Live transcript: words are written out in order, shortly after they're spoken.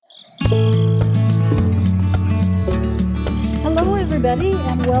everybody,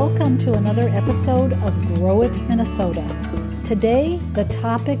 and welcome to another episode of Grow It Minnesota. Today, the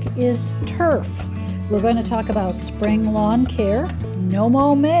topic is turf. We're going to talk about spring lawn care, no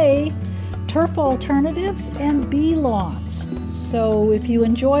mow May, turf alternatives, and bee lawns. So if you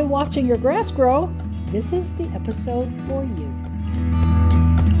enjoy watching your grass grow, this is the episode for you.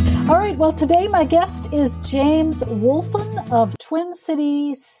 All right, well, today my guest is James Wolfen of Twin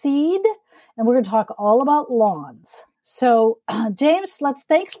City Seed, and we're going to talk all about lawns. So, James,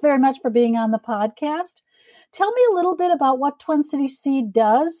 thanks very much for being on the podcast. Tell me a little bit about what Twin City Seed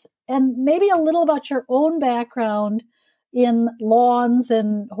does, and maybe a little about your own background in lawns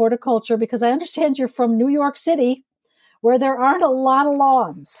and horticulture, because I understand you're from New York City, where there aren't a lot of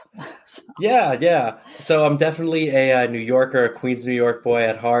lawns. Yeah. So I'm definitely a New Yorker, a Queens, New York boy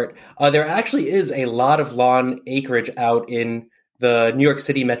at heart. There actually is a lot of lawn acreage out in the New York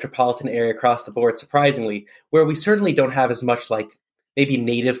City metropolitan area across the board, surprisingly, where we certainly don't have as much like maybe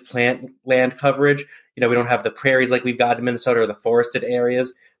native plant land coverage. You know, we don't have the prairies like we've got in Minnesota or the forested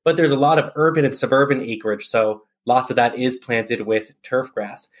areas, but there's a lot of urban and suburban acreage. So lots of that is planted with turf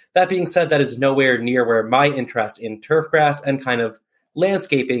grass. That being said, that is nowhere near where my interest in turf grass and kind of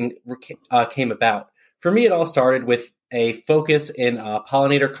landscaping came about. For me, it all started with a focus in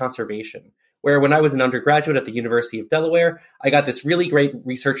pollinator conservation, where when I was an undergraduate at the University of Delaware, I got this really great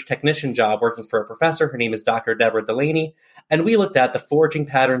research technician job working for a professor. Her name is Dr. Deborah Delaney, and we looked at the foraging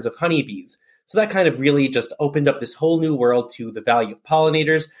patterns of honeybees. So that kind of really just opened up this whole new world to the value of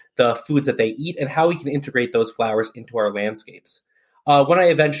pollinators, the foods that they eat, and how we can integrate those flowers into our landscapes. When I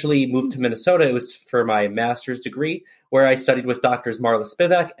eventually moved to Minnesota, it was for my master's degree, where I studied with Drs. Marla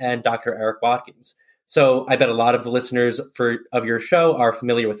Spivak and Dr. Eric Watkins. So I bet a lot of the listeners of your show are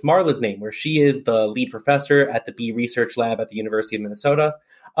familiar with Marla's name, where she is the lead professor at the Bee Research Lab at the University of Minnesota.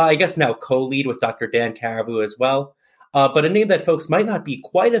 I guess now co-lead with Dr. Dan Caribou as well. But a name that folks might not be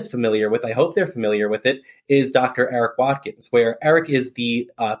quite as familiar with, I hope they're familiar with it, is Dr. Eric Watkins, where Eric is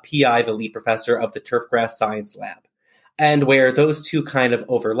the PI, the lead professor of the Turfgrass Science Lab. And where those two kind of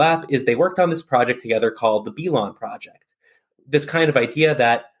overlap is they worked on this project together called the Bee Lawn Project. This kind of idea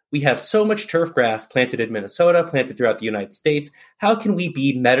that we have so much turf grass planted in Minnesota, planted throughout the United States. How can we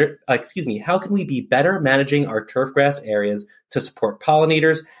be better managing our turf grass areas to support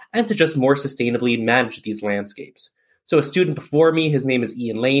pollinators and to just more sustainably manage these landscapes? So a student before me, his name is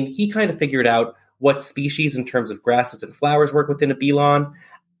Ian Lane, he kind of figured out what species in terms of grasses and flowers work within a bee lawn.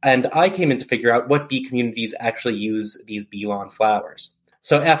 And I came in to figure out what bee communities actually use these bee lawn flowers.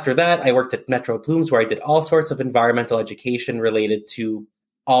 So after that, I worked at Metro Blooms, where I did all sorts of environmental education related to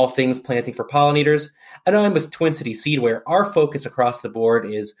all things planting for pollinators. And I'm with Twin City Seed, where our focus across the board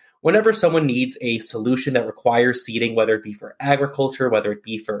is whenever someone needs a solution that requires seeding, whether it be for agriculture, whether it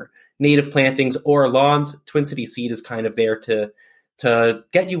be for native plantings or lawns, Twin City Seed is kind of there to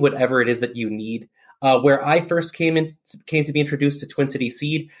get you whatever it is that you need. Where I first came to be introduced to Twin City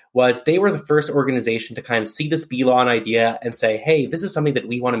Seed was they were the first organization to kind of see this bee lawn idea and say, hey, this is something that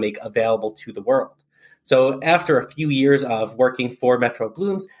we want to make available to the world. So after a few years of working for Metro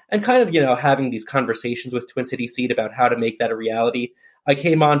Blooms and kind of, having these conversations with Twin City Seed about how to make that a reality, I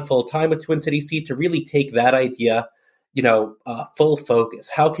came on full time with Twin City Seed to really take that idea, full focus.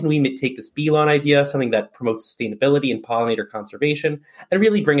 How can we take this bee lawn idea, something that promotes sustainability and pollinator conservation, and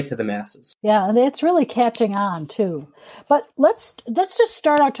really bring it to the masses? Yeah, and it's really catching on too. But let's just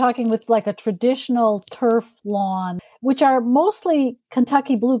start out talking with like a traditional turf lawn, which are mostly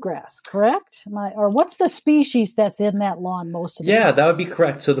Kentucky bluegrass, correct? Or what's the species that's in that lawn most of the time? Yeah, that would be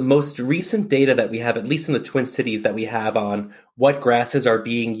correct. So the most recent data that we have, at least in the Twin Cities that we have on what grasses are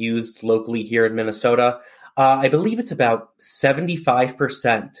being used locally here in Minnesota, I believe it's about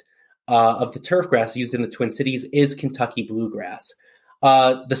 75% of the turf grass used in the Twin Cities is Kentucky bluegrass.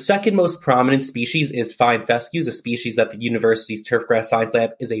 The second most prominent species is fine fescues, a species that the university's Turfgrass Science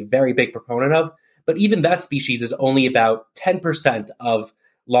Lab is a very big proponent of. But even that species is only about 10% of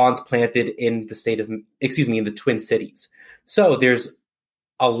lawns planted in in the Twin Cities. So there's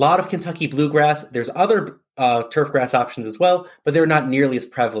a lot of Kentucky bluegrass. There's other turf grass options as well, but they're not nearly as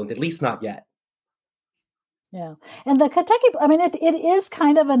prevalent, at least not yet. Yeah. And the Kentucky, it is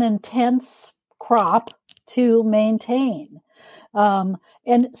kind of an intense crop to maintain.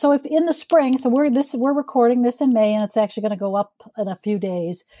 And so if in the spring, so we're recording this in May and it's actually going to go up in a few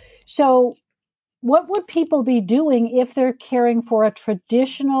days. So what would people be doing if they're caring for a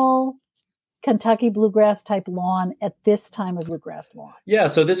traditional Kentucky bluegrass type lawn at this time of your grass lawn? Yeah,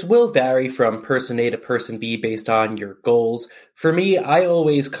 so this will vary from person A to person B based on your goals. For me, I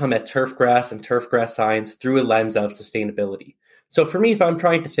always come at turf grass and turf grass science through a lens of sustainability. So for me, if I'm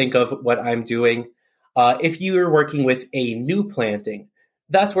trying to think of what I'm doing, If you're working with a new planting,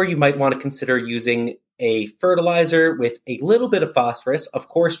 that's where you might want to consider using a fertilizer with a little bit of phosphorus, of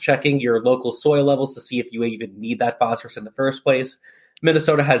course, checking your local soil levels to see if you even need that phosphorus in the first place.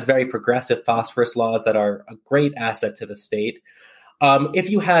 Minnesota has very progressive phosphorus laws that are a great asset to the state. If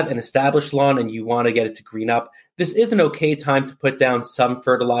you have an established lawn and you want to get it to green up, this is an okay time to put down some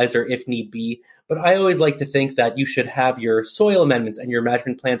fertilizer if need be, but I always like to think that you should have your soil amendments and your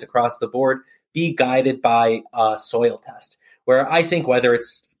management plans across the board be guided by a soil test, where I think whether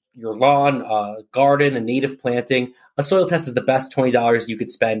it's your lawn, garden, a native planting, a soil test is the best $20 you could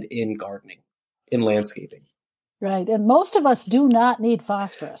spend in gardening, in landscaping. Right. And most of us do not need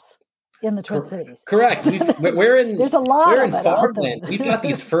phosphorus in the Twin Cities. Correct. We're in There's a lot we're of in it farmland. We've got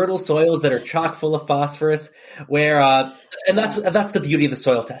these fertile soils that are chock full of phosphorus. And that's the beauty of the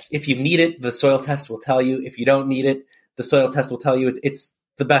soil test. If you need it, the soil test will tell you. If you don't need it, the soil test will tell you. It's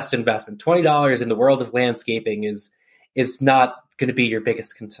the best investment. $20 in the world of landscaping is not going to be your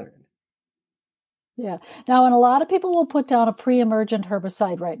biggest concern. Yeah. Now, and a lot of people will put down a pre-emergent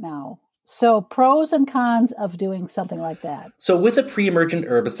herbicide right now. So pros and cons of doing something like that. So with a pre-emergent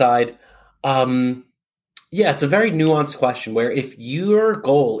herbicide, it's a very nuanced question where if your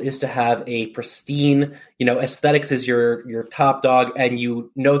goal is to have a pristine, aesthetics is your top dog, and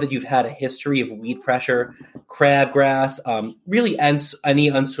you know that you've had a history of weed pressure, crabgrass, really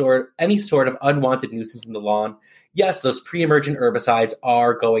any sort of unwanted nuisance in the lawn, yes, those pre-emergent herbicides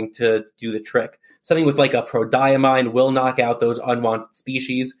are going to do the trick. Something with like a prodiamine will knock out those unwanted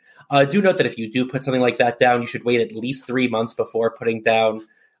species. Do note that if you do put something like that down, you should wait at least 3 months before putting down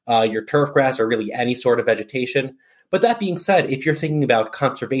your turf grass or really any sort of vegetation. But that being said, if you're thinking about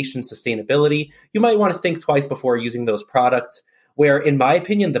conservation sustainability, you might want to think twice before using those products, where, in my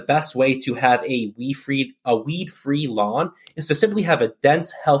opinion, the best way to have a weed-free lawn is to simply have a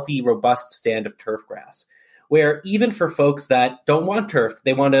dense, healthy, robust stand of turf grass, where even for folks that don't want turf,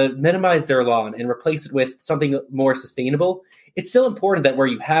 they want to minimize their lawn and replace it with something more sustainable, it's still important that where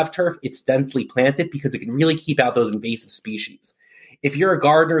you have turf, it's densely planted because it can really keep out those invasive species. If you're a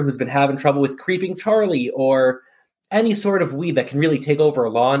gardener who's been having trouble with creeping Charlie or any sort of weed that can really take over a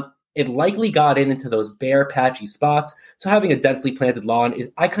lawn, it likely got into those bare, patchy spots. So having a densely planted lawn,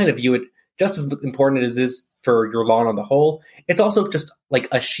 I kind of view it just as important as it is for your lawn on the whole. It's also just like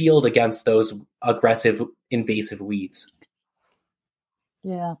a shield against those aggressive, invasive weeds.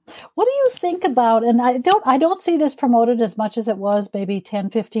 Yeah. What do you think about, and I don't see this promoted as much as it was maybe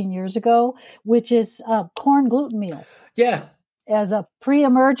 10, 15 years ago, which is corn gluten meal. Yeah. As a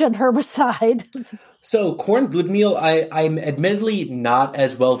pre-emergent herbicide. So corn gluten meal, I'm admittedly not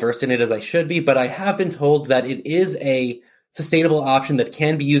as well versed in it as I should be, but I have been told that it is a sustainable option that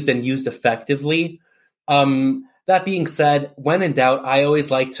can be used and used effectively. That being said, when in doubt, I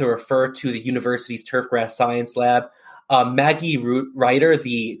always like to refer to the university's turfgrass science lab. Maggie Ryder,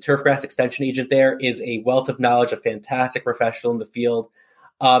 the turfgrass extension agent there, is a wealth of knowledge, a fantastic professional in the field.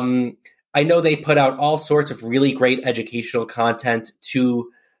 I know they put out all sorts of really great educational content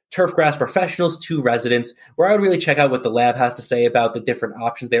to turfgrass professionals, to residents, where I would really check out what the lab has to say about the different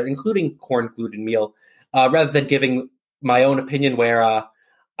options there, including corn gluten meal, rather than giving my own opinion where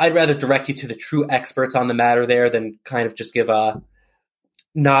I'd rather direct you to the true experts on the matter there than kind of just give a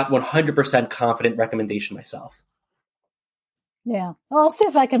not 100% confident recommendation myself. Yeah. Well, I'll see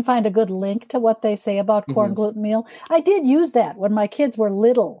if I can find a good link to what they say about corn gluten meal. I did use that when my kids were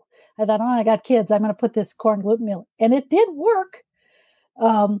little. I thought, I got kids, I'm going to put this corn gluten meal. And it did work.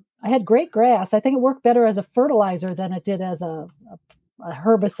 I had great grass. I think it worked better as a fertilizer than it did as a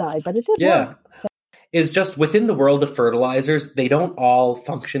herbicide, but it did work. So. Is just within the world of fertilizers, they don't all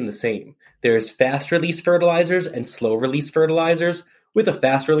function the same. There's fast release fertilizers and slow release fertilizers. With a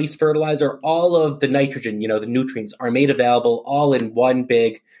fast release fertilizer, all of the nitrogen, the nutrients are made available all in one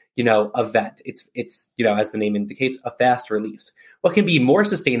big, event. It's as the name indicates, a fast release. What can be more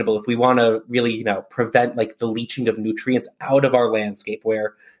sustainable if we want to really, prevent like the leaching of nutrients out of our landscape,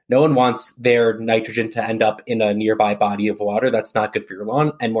 where no one wants their nitrogen to end up in a nearby body of water. That's not good for your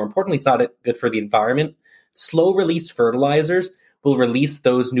lawn. And more importantly, it's not good for the environment. Slow release fertilizers will release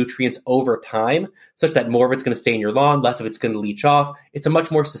those nutrients over time such that more of it's going to stay in your lawn, less of it's going to leach off. It's a much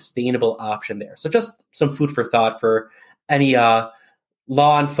more sustainable option there. So just some food for thought for any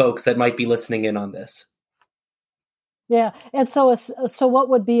lawn folks that might be listening in on this. Yeah. And so what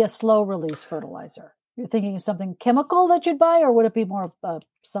would be a slow release fertilizer? You're thinking of something chemical that you'd buy, or would it be more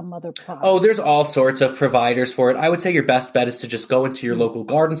some other product? Oh, there's all sorts of providers for it. I would say your best bet is to just go into your local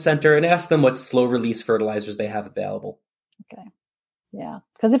garden center and ask them what slow release fertilizers they have available. Okay. Yeah.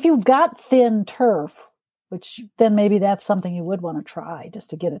 Because if you've got thin turf, which then maybe that's something you would want to try just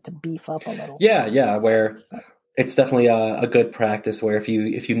to get it to beef up a little. Yeah, where it's definitely a good practice where if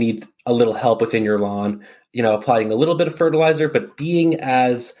you need a little help within your lawn, applying a little bit of fertilizer, but being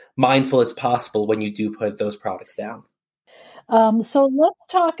as mindful as possible when you do put those products down. So let's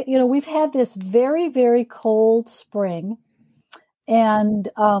talk, we've had this very, very cold spring, and,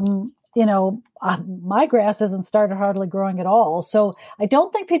 my grass hasn't started hardly growing at all. So I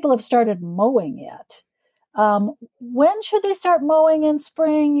don't think people have started mowing yet. When should they start mowing in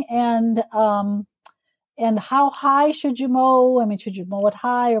spring? And how high should you mow? I mean, should you mow it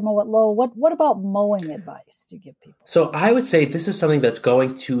high or mow it low? What about mowing advice do you give people? So I would say this is something that's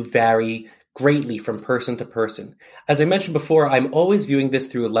going to vary greatly from person to person. As I mentioned before, I'm always viewing this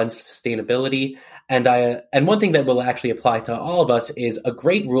through a lens of sustainability. And one thing that will actually apply to all of us is a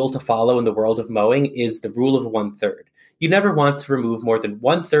great rule to follow in the world of mowing is the rule of 1/3. You never want to remove more than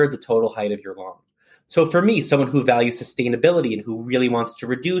 1/3 the total height of your lawn. So for me, someone who values sustainability and who really wants to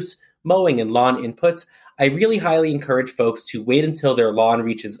reduce mowing and lawn inputs, I really highly encourage folks to wait until their lawn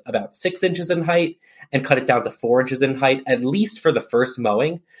reaches about 6 inches in height and cut it down to 4 inches in height, at least for the first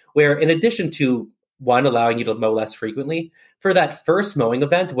mowing, where in addition to one, allowing you to mow less frequently, for that first mowing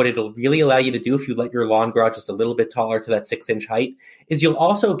event, what it'll really allow you to do if you let your lawn grow just a little bit taller to that 6-inch height is you'll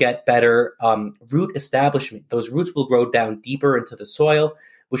also get better root establishment. Those roots will grow down deeper into the soil,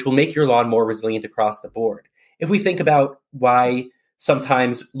 which will make your lawn more resilient across the board. If we think about why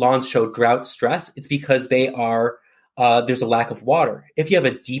sometimes lawns show drought stress, it's because there's a lack of water. If you have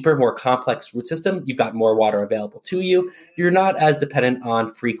a deeper, more complex root system, you've got more water available to you. You're not as dependent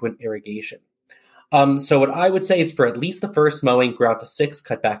on frequent irrigation. So what I would say is for at least the first mowing, grow out to 6,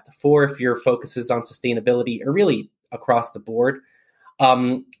 cut back to 4 if your focus is on sustainability or really across the board.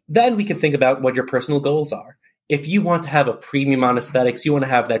 Then we can think about what your personal goals are. If you want to have a premium on aesthetics, you want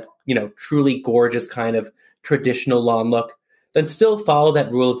to have that, truly gorgeous kind of traditional lawn look, then still follow that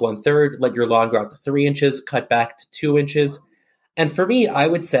rule of 1/3, let your lawn grow out to 3 inches, cut back to 2 inches. And for me, I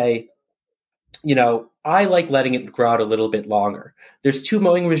would say, I like letting it grow out a little bit longer. There's 2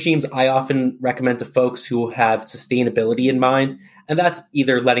 mowing regimes I often recommend to folks who have sustainability in mind, and that's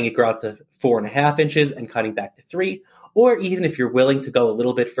either letting it grow out to 4.5 inches and cutting back to 3, or even if you're willing to go a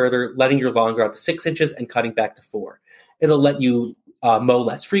little bit further, letting your lawn grow out to 6 inches and cutting back to 4. It'll let you mow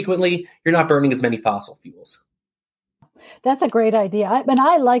less frequently. You're not burning as many fossil fuels. That's a great idea.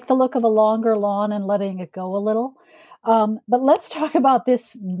 I like the look of a longer lawn and letting it go a little. But let's talk about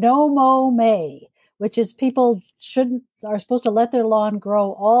this No Mow May, which is people are supposed to let their lawn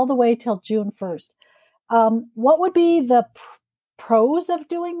grow all the way till June 1st. What would be the pros of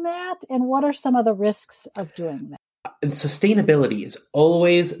doing that? And what are some of the risks of doing that? And sustainability is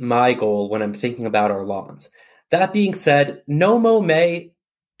always my goal when I'm thinking about our lawns. That being said, No Mow May,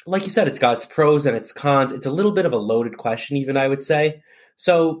 like you said, it's got its pros and its cons. It's a little bit of a loaded question, even, I would say.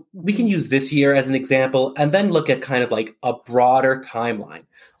 So we can use this year as an example and then look at kind of like a broader timeline.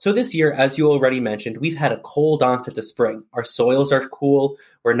 So this year, as you already mentioned, we've had a cold onset to spring. Our soils are cool.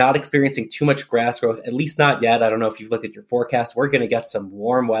 We're not experiencing too much grass growth, at least not yet. I don't know if you've looked at your forecast. We're going to get some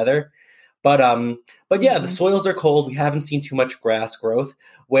warm weather. But yeah, the soils are cold. We haven't seen too much grass growth,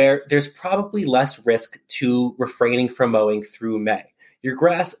 where there's probably less risk to refraining from mowing through May. Your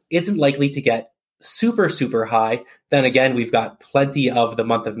grass isn't likely to get super, super high. Then again, we've got plenty of the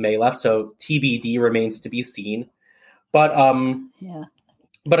month of May left, so TBD remains to be seen. But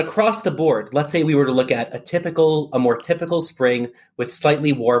But across the board, let's say we were to look at a more typical spring with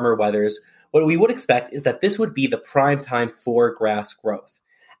slightly warmer weathers, what we would expect is that this would be the prime time for grass growth.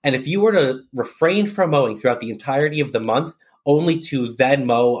 And if you were to refrain from mowing throughout the entirety of the month, only to then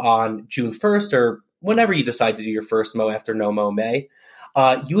mow on June 1st or whenever you decide to do your first mow after No Mow May,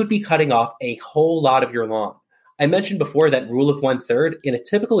 you would be cutting off a whole lot of your lawn. I mentioned before that rule of 1/3. In a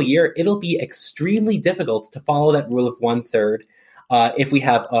typical year, it'll be extremely difficult to follow that rule of 1/3 if we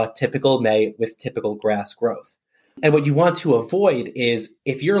have a typical May with typical grass growth. And what you want to avoid is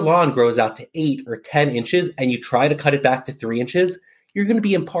if your lawn grows out to 8 or 10 inches and you try to cut it back to 3 inches, you're going to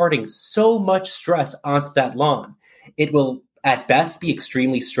be imparting so much stress onto that lawn. It will, at best, be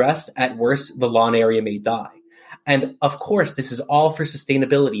extremely stressed. At worst, the lawn area may die. And of course, this is all for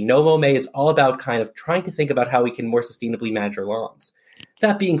sustainability. No Mow May is all about kind of trying to think about how we can more sustainably manage our lawns.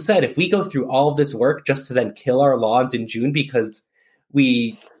 That being said, if we go through all of this work just to then kill our lawns in June because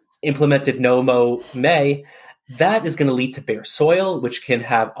we implemented No Mow May, that is going to lead to bare soil, which can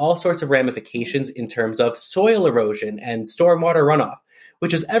have all sorts of ramifications in terms of soil erosion and stormwater runoff,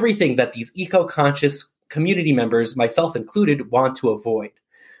 which is everything that these eco-conscious community members, myself included, want to avoid.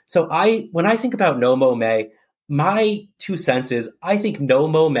 So when I think about No Mow May, my 2 cents is I think No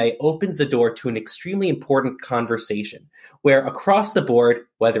Mow May opens the door to an extremely important conversation where across the board,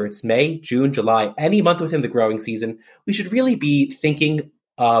 whether it's May, June, July, any month within the growing season, we should really be thinking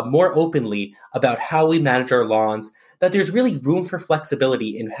more openly about how we manage our lawns, that there's really room for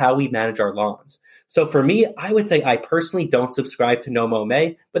flexibility in how we manage our lawns. So for me, I would say I personally don't subscribe to No Mow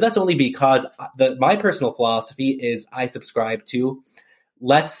May, but that's only because my personal philosophy is I subscribe to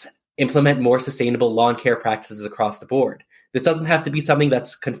let's implement more sustainable lawn care practices across the board. This doesn't have to be something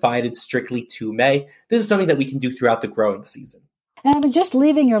that's confined strictly to May. This is something that we can do throughout the growing season. And I mean, just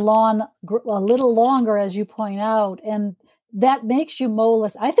leaving your lawn a little longer, as you point out, and that makes you mow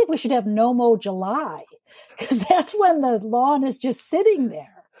less. I think we should have No Mow July, because that's when the lawn is just sitting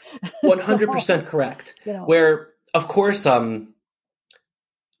there. 100% correct. Where, of course, a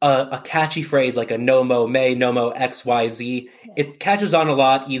catchy phrase like a No Mow May, No Mow XYZ, it catches on a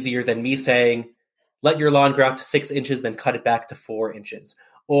lot easier than me saying, let your lawn grow out to 6 inches, then cut it back to 4 inches.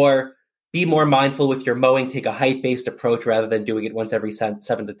 Or be more mindful with your mowing, take a height-based approach rather than doing it once every 7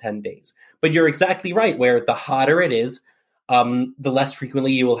 to 10 days. But you're exactly right, where the hotter it is, the less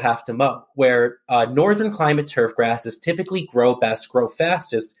frequently you will have to mow. Where northern climate turf grasses typically grow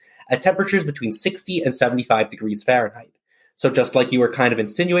fastest at temperatures between 60 and 75 degrees Fahrenheit. So just like you were kind of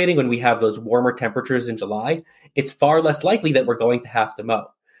insinuating, when we have those warmer temperatures in July, it's far less likely that we're going to have to mow.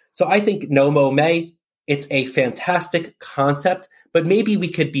 So I think No Mow May, it's a fantastic concept, but maybe we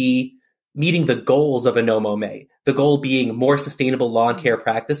could be meeting the goals of a No Mow May, the goal being more sustainable lawn care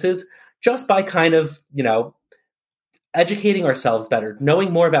practices, just by kind of, educating ourselves better,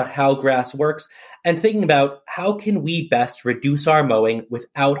 knowing more about how grass works, and thinking about how can we best reduce our mowing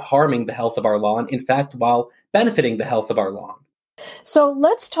without harming the health of our lawn, in fact, while benefiting the health of our lawn. So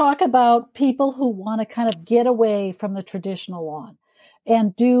let's talk about people who want to kind of get away from the traditional lawn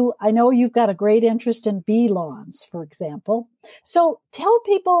and I know you've got a great interest in bee lawns, for example. So tell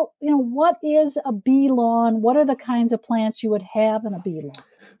people, what is a bee lawn? What are the kinds of plants you would have in a bee lawn?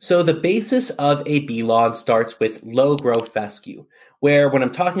 So the basis of a bee lawn starts with low-growth fescue, where when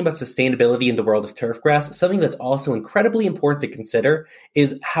I'm talking about sustainability in the world of turf grass, something that's also incredibly important to consider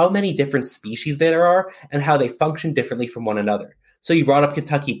is how many different species there are and how they function differently from one another. So you brought up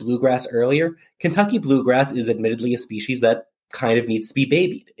Kentucky bluegrass earlier. Kentucky bluegrass is admittedly a species that kind of needs to be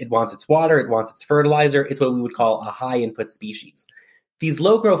babied. It wants its water, it wants its fertilizer. It's what we would call a high-input species. These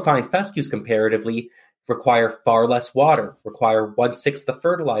low-growth fine fescues comparatively require far less water, require 1/6 the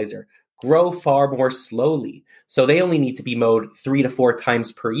fertilizer, grow far more slowly. So they only need to be mowed 3 to 4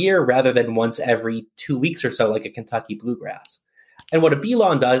 times per year rather than once every 2 weeks or so like a Kentucky bluegrass. And what a bee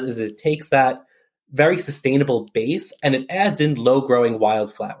lawn does is it takes that very sustainable base and it adds in low-growing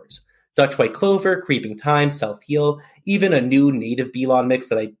wildflowers. Dutch white clover, creeping thyme, self-heal, even a new native bee lawn mix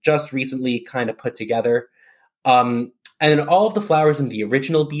that I just recently kind of put together. And then all of the flowers in the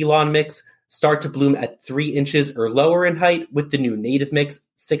original bee lawn mix start to bloom at 3 inches or lower in height, with the new native mix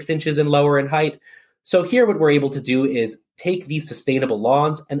 6 inches and lower in height. So here what we're able to do is take these sustainable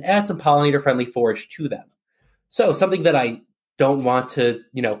lawns and add some pollinator-friendly forage to them. So something that I don't want to,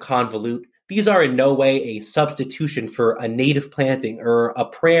 convolute, these are in no way a substitution for a native planting or a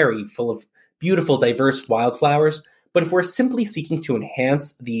prairie full of beautiful, diverse wildflowers. But if we're simply seeking to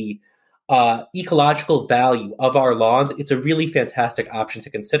enhance the ecological value of our lawns, it's a really fantastic option to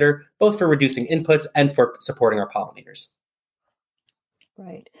consider, both for reducing inputs and for supporting our pollinators.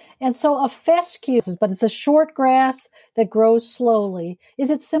 Right. And so a fescue, but it's a short grass that grows slowly. Is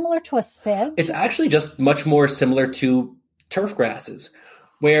it similar to a sedge? It's actually just much more similar to turf grasses,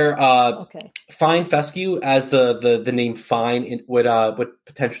 where fine fescue, as the name fine would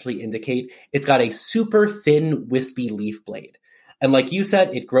potentially indicate, it's got a super thin, wispy leaf blade. And like you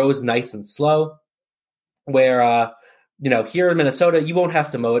said, it grows nice and slow, where, here in Minnesota, you won't have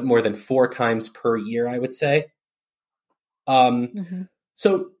to mow it more than 4 times per year, I would say.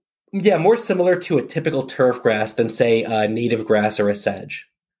 So, yeah, more similar to a typical turf grass than, say, a native grass or a sedge.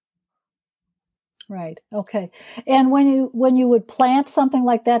 Right. Okay. And when you would plant something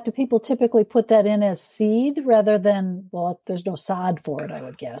like that, do people typically put that in as seed rather than, there's no sod for it, I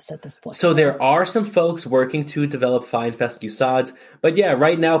would guess, at this point? So there are some folks working to develop fine fescue sods, but yeah,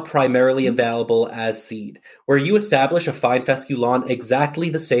 right now primarily available as seed, where you establish a fine fescue lawn exactly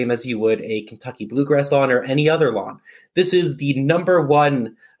the same as you would a Kentucky bluegrass lawn or any other lawn. This is the number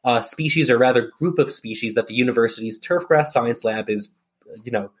one species, or rather group of species, that the university's turfgrass science lab is,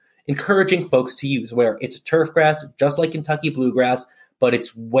 encouraging folks to use, where it's a turf grass, just like Kentucky bluegrass, but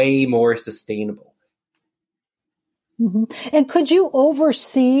it's way more sustainable. Mm-hmm. And could you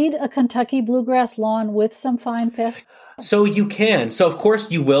overseed a Kentucky bluegrass lawn with some fine fescue? So you can. So of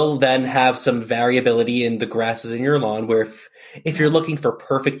course you will then have some variability in the grasses in your lawn where if you're looking for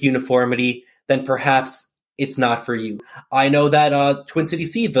perfect uniformity, then perhaps it's not for you. I know that Twin City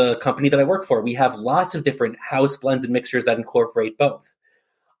Seed, the company that I work for, we have lots of different house blends and mixtures that incorporate both.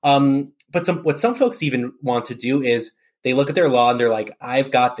 But what some folks even want to do is they look at their lawn, they're like,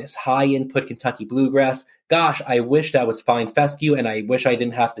 I've got this high input Kentucky bluegrass. Gosh, I wish that was fine fescue, and I wish I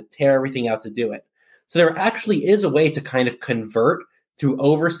didn't have to tear everything out to do it. So there actually is a way to kind of convert through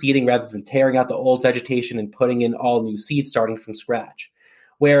overseeding rather than tearing out the old vegetation and putting in all new seeds starting from scratch.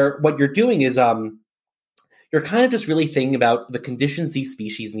 Where what you're doing is you're kind of just really thinking about the conditions these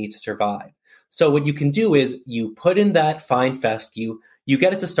species need to survive. So what you can do is you put in that fine fescue, you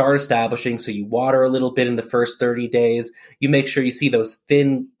get it to start establishing, so you water a little bit in the first 30 days, you make sure you see those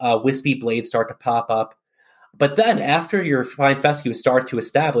thin, wispy blades start to pop up. But then after your fine fescue start to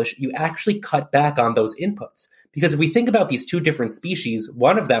establish, you actually cut back on those inputs. Because if we think about these two different species,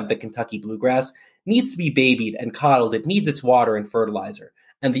 one of them, the Kentucky bluegrass, needs to be babied and coddled. It needs its water and fertilizer.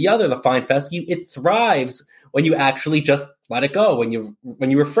 And the other, the fine fescue, it thrives when you actually just let it go, when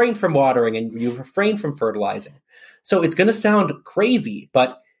you refrain from watering and you refrain from fertilizing. So it's going to sound crazy,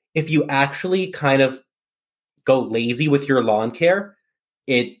 but if you actually kind of go lazy with your lawn care,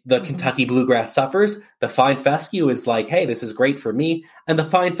 the Kentucky bluegrass suffers. The fine fescue is like, hey, this is great for me. And the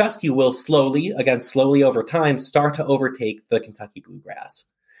fine fescue will slowly over time, start to overtake the Kentucky bluegrass.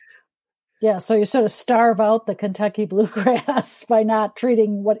 Yeah, so you sort of starve out the Kentucky bluegrass by not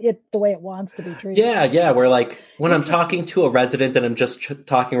treating the way it wants to be treated. Yeah. Where like when I'm talking to a resident and I'm just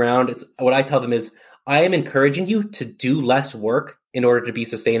talking around, what I tell them is, I am encouraging you to do less work in order to be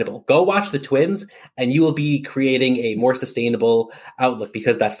sustainable. Go watch the Twins and you will be creating a more sustainable outlook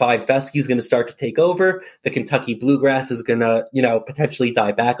because that fine fescue is going to start to take over. The Kentucky bluegrass is going to, potentially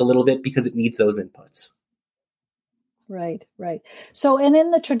die back a little bit because it needs those inputs. Right. So, and in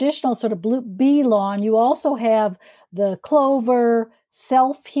the traditional sort of bee lawn, you also have the clover,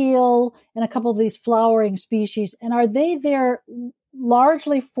 self-heal, and a couple of these flowering species. And are they there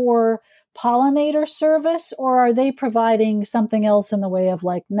largely for pollinator service, or are they providing something else in the way of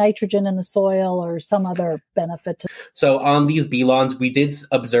like nitrogen in the soil or some other benefit? So on these bee lawns, we did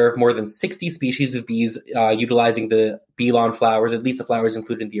observe more than 60 species of bees utilizing the bee lawn flowers, at least the flowers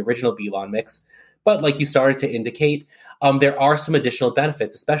included in the original bee lawn mix. But like you started to indicate, there are some additional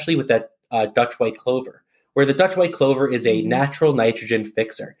benefits, especially with that Dutch white clover, where the Dutch white clover is a natural nitrogen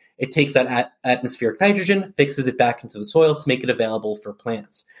fixer. It takes that atmospheric nitrogen, fixes it back into the soil to make it available for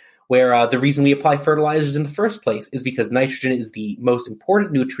plants. Where the reason we apply fertilizers in the first place is because nitrogen is the most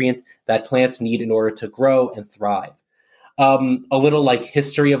important nutrient that plants need in order to grow and thrive. A little like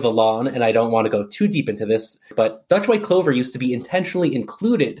history of the lawn, and I don't want to go too deep into this, but Dutch white clover used to be intentionally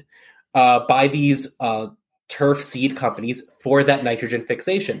included by these turf seed companies for that nitrogen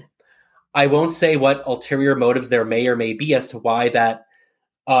fixation. I won't say what ulterior motives there may or may be as to why that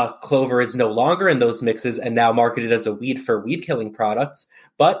clover is no longer in those mixes and now marketed as a weed for weed killing products,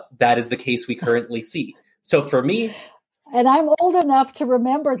 but that is the case we currently see. So for me, and I'm old enough to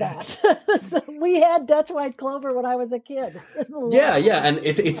remember that. So we had Dutch white clover when I was a kid. Yeah, and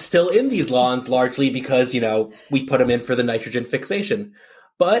it's still in these lawns largely because, we put them in for the nitrogen fixation.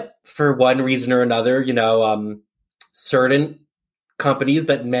 But for one reason or another, certain companies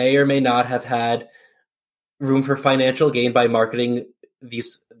that may or may not have had room for financial gain by marketing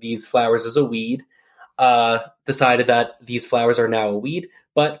these flowers as a weed, decided that these flowers are now a weed.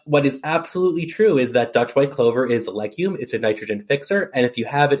 But what is absolutely true is that Dutch white clover is a legume. It's a nitrogen fixer. And if you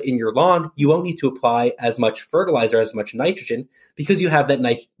have it in your lawn, you won't need to apply as much fertilizer, as much nitrogen, because you have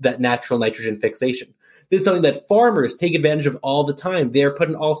that natural nitrogen fixation. This is something that farmers take advantage of all the time. They're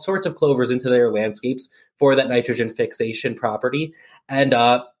putting all sorts of clovers into their landscapes for that nitrogen fixation property. And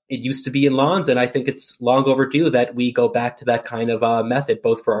it used to be in lawns, and I think it's long overdue that we go back to that kind of method,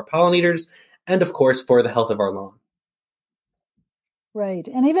 both for our pollinators and, of course, for the health of our lawn. Right.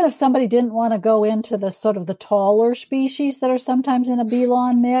 And even if somebody didn't want to go into the sort of the taller species that are sometimes in a bee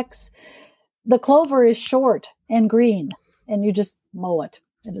lawn mix, the clover is short and green, and you just mow it,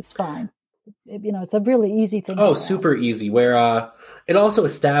 and it's fine. It's a really easy thing. Oh, super easy, where it also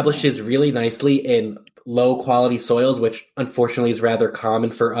establishes really nicely in low quality soils, which unfortunately is rather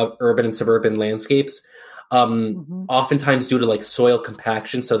common for urban and suburban landscapes. Oftentimes due to like soil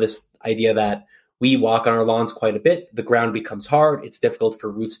compaction. So this idea that we walk on our lawns quite a bit, the ground becomes hard, it's difficult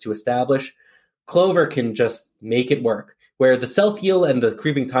for roots to establish. Clover can just make it work, where the self-heal and the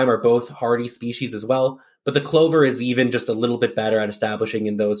creeping thyme are both hardy species as well. But the clover is even just a little bit better at establishing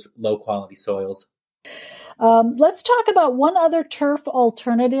in those low-quality soils. Let's talk about one other turf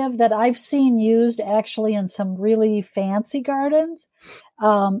alternative that I've seen used actually in some really fancy gardens,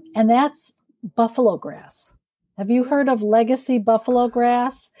 and that's buffalo grass. Have you heard of legacy buffalo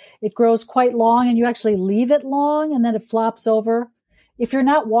grass? It grows quite long, and you actually leave it long, and then it flops over. If you're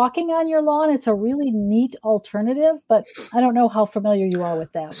not walking on your lawn, it's a really neat alternative, but I don't know how familiar you are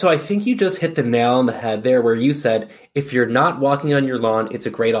with that. So I think you just hit the nail on the head there where you said, if you're not walking on your lawn, it's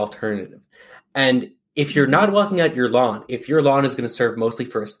a great alternative. And if you're not walking on your lawn, if your lawn is going to serve mostly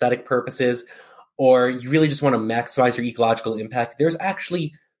for aesthetic purposes, or you really just want to maximize your ecological impact, there's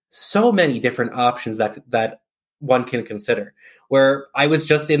actually so many different options that one can consider. Where I was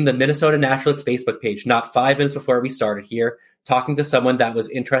just in the Minnesota Naturalist Facebook page, not 5 minutes before we started here, talking to someone that was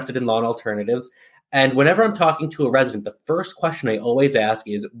interested in lawn alternatives. And whenever I'm talking to a resident, the first question I always ask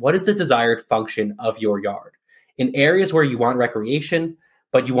is, what is the desired function of your yard? In areas where you want recreation,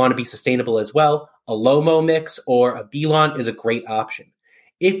 but you want to be sustainable as well, a low-mow mix or a bee-lawn is a great option.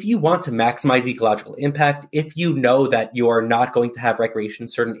 If you want to maximize ecological impact, if you know that you are not going to have recreation in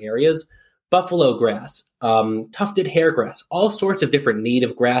certain areas, buffalo grass, tufted hairgrass, all sorts of different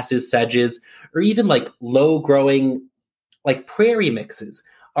native grasses, sedges, or even like low-growing like prairie mixes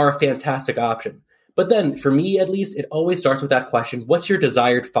are a fantastic option. But then, for me at least, it always starts with that question, what's your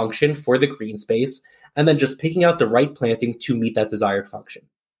desired function for the green space? And then just picking out the right planting to meet that desired function.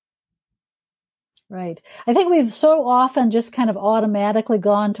 Right. I think we've so often just kind of automatically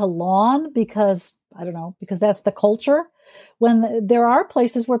gone to lawn because that's the culture. When there are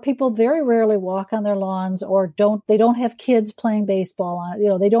places where people very rarely walk on their lawns or they don't have kids playing baseball on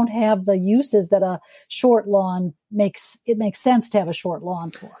it. They don't have the uses that a short lawn makes sense to have a short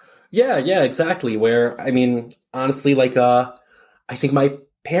lawn for. Yeah, exactly. Where, I mean, honestly, I think my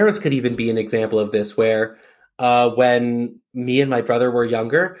parents could even be an example of this where when me and my brother were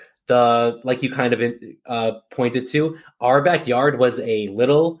younger, like you kind of pointed to, our backyard was a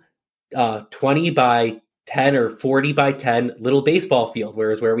little 20 by 10 or 40 by 10 little baseball field,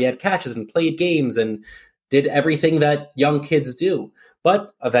 where we had catches and played games and did everything that young kids do.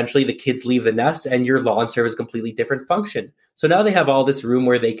 But eventually the kids leave the nest and your lawn serves a completely different function. So now they have all this room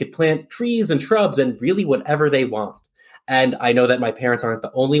where they could plant trees and shrubs and really whatever they want. And I know that my parents aren't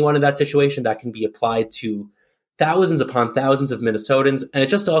the only one in that situation. That can be applied to thousands upon thousands of Minnesotans. And it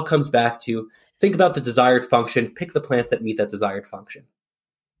just all comes back to think about the desired function, pick the plants that meet that desired function.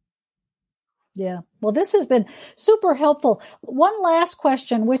 Yeah. Well, this has been super helpful. One last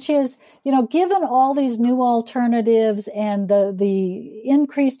question, which is, given all these new alternatives and the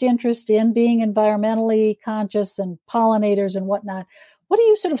increased interest in being environmentally conscious and pollinators and whatnot, what do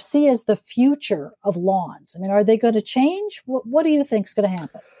you sort of see as the future of lawns? I mean, are they going to change? What do you think is going to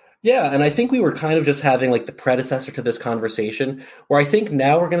happen? Yeah, and I think we were kind of just having like the predecessor to this conversation, where I think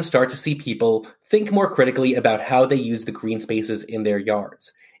now we're going to start to see people think more critically about how they use the green spaces in their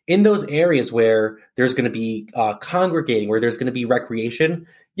yards. In those areas where there's going to be congregating, where there's going to be recreation,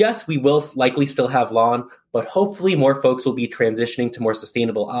 yes, we will likely still have lawn, but hopefully more folks will be transitioning to more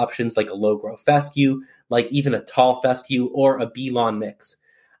sustainable options like a low-grow fescue, like even a tall fescue or a bee lawn mix.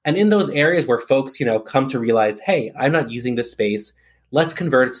 And in those areas where folks, come to realize, hey, I'm not using this space, let's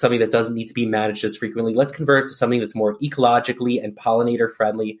convert it to something that doesn't need to be managed as frequently. Let's convert it to something that's more ecologically and pollinator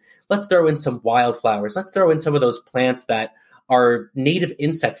friendly. Let's throw in some wildflowers. Let's throw in some of those plants that our native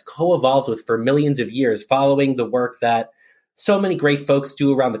insects co-evolved with for millions of years, following the work that so many great folks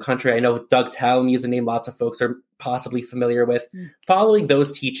do around the country. I know Doug Tallamy is a name lots of folks are possibly familiar with. Following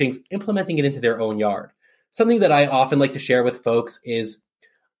those teachings, implementing it into their own yard. Something that I often like to share with folks is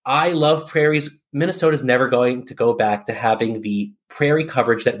I love prairies. Minnesota's never going to go back to having the prairie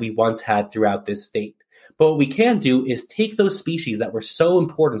coverage that we once had throughout this state. But what we can do is take those species that were so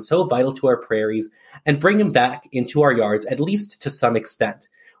important, so vital to our prairies, and bring them back into our yards, at least to some extent.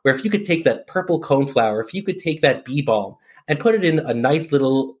 Where if you could take that purple coneflower, if you could take that bee balm and put it in a nice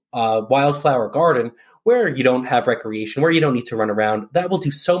little wildflower garden where you don't have recreation, where you don't need to run around, that will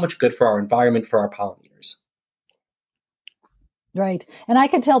do so much good for our environment, for our pollinators. Right. And I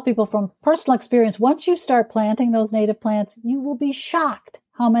can tell people from personal experience, once you start planting those native plants, you will be shocked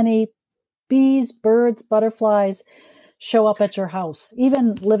how many bees, birds, butterflies show up at your house,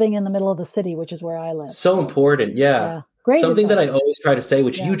 even living in the middle of the city, which is where I live. So important. Yeah. Great Something advice. that I always try to say,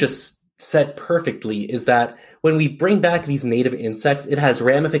 which you just said perfectly, is that when we bring back these native insects, it has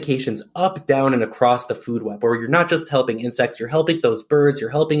ramifications up, down, and across the food web, where you're not just helping insects, you're helping those birds, you're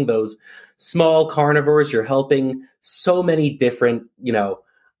helping those small carnivores, you're helping so many different,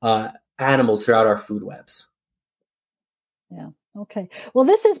 animals throughout our food webs. Yeah. Okay. Well,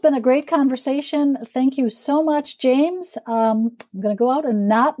 this has been a great conversation. Thank you so much, James. I'm going to go out and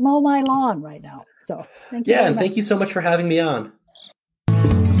not mow my lawn right now. So thank you. Yeah, and thank you so much for having me on.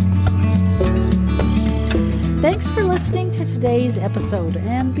 Thanks for listening to today's episode,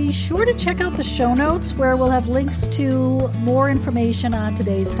 and be sure to check out the show notes where we'll have links to more information on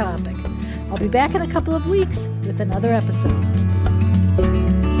today's topic. I'll be back in a couple of weeks with another episode.